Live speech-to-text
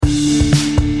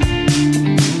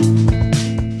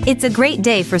It's a great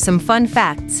day for some fun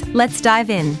facts. Let's dive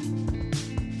in.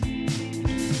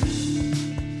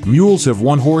 Mules have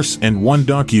one horse and one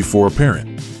donkey for a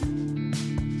parent.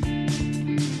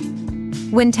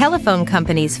 When telephone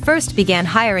companies first began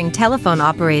hiring telephone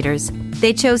operators,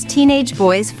 they chose teenage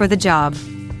boys for the job.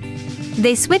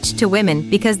 They switched to women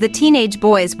because the teenage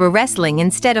boys were wrestling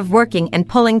instead of working and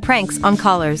pulling pranks on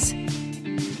callers.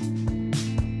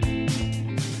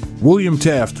 William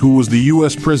Taft, who was the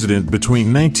U.S. president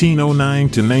between 1909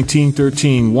 to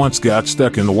 1913, once got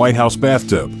stuck in the White House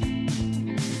bathtub.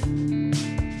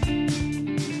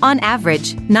 On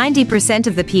average, 90%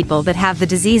 of the people that have the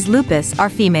disease lupus are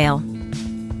female.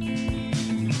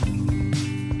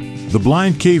 The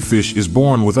blind cavefish is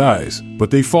born with eyes,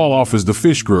 but they fall off as the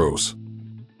fish grows.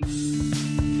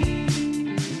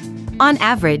 On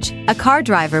average, a car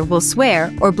driver will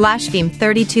swear or blaspheme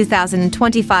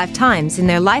 32,025 times in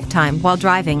their lifetime while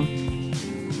driving.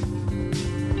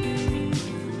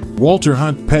 Walter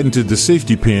Hunt patented the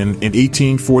safety pin in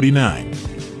 1849.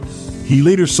 He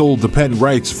later sold the patent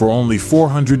rights for only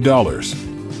 $400.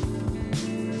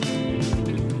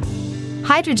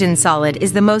 Hydrogen solid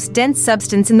is the most dense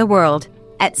substance in the world,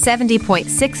 at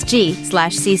 70.6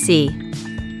 g/cc.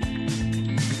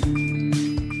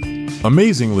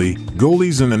 Amazingly,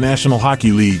 goalies in the National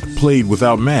Hockey League played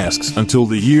without masks until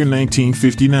the year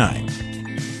 1959.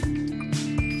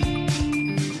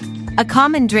 A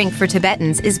common drink for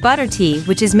Tibetans is butter tea,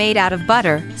 which is made out of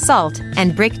butter, salt,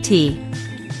 and brick tea.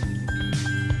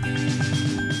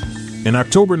 In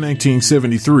October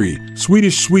 1973,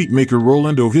 Swedish sweet maker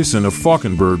Rolando Hisson of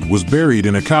Falkenberg was buried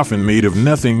in a coffin made of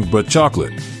nothing but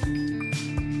chocolate.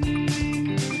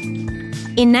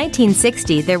 In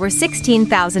 1960, there were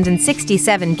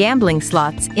 16,067 gambling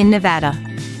slots in Nevada.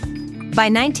 By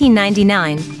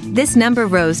 1999, this number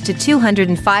rose to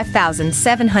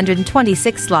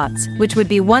 205,726 slots, which would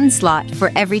be one slot for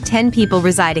every 10 people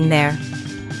residing there.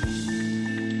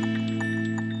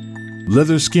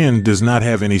 Leather skin does not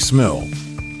have any smell.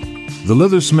 The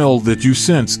leather smell that you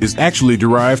sense is actually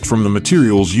derived from the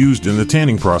materials used in the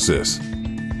tanning process.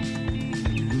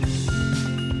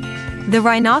 The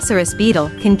rhinoceros beetle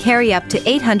can carry up to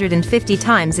 850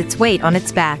 times its weight on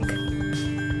its back.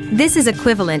 This is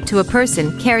equivalent to a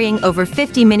person carrying over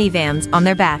 50 minivans on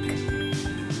their back.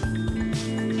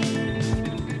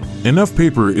 Enough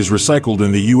paper is recycled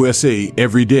in the USA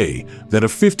every day that a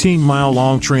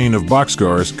 15-mile-long train of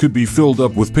boxcars could be filled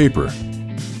up with paper.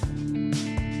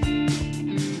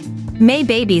 May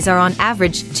babies are on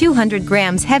average 200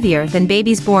 grams heavier than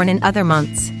babies born in other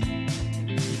months.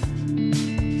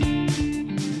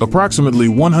 Approximately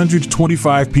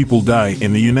 125 people die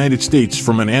in the United States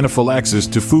from an anaphylaxis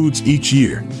to foods each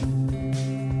year.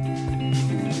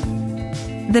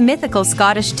 The mythical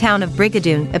Scottish town of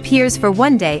Brigadoon appears for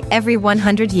one day every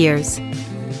 100 years.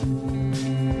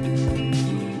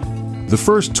 The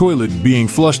first toilet being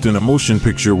flushed in a motion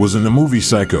picture was in the movie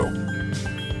Psycho.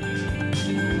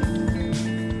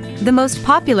 The most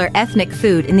popular ethnic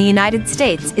food in the United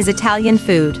States is Italian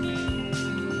food.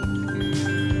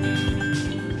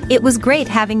 It was great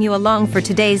having you along for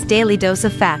today's Daily Dose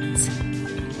of Facts.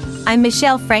 I'm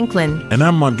Michelle Franklin. And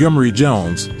I'm Montgomery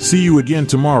Jones. See you again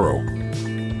tomorrow.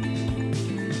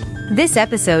 This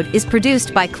episode is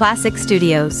produced by Classic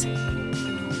Studios.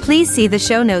 Please see the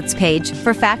show notes page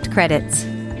for fact credits.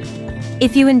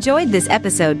 If you enjoyed this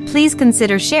episode, please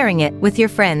consider sharing it with your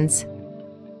friends.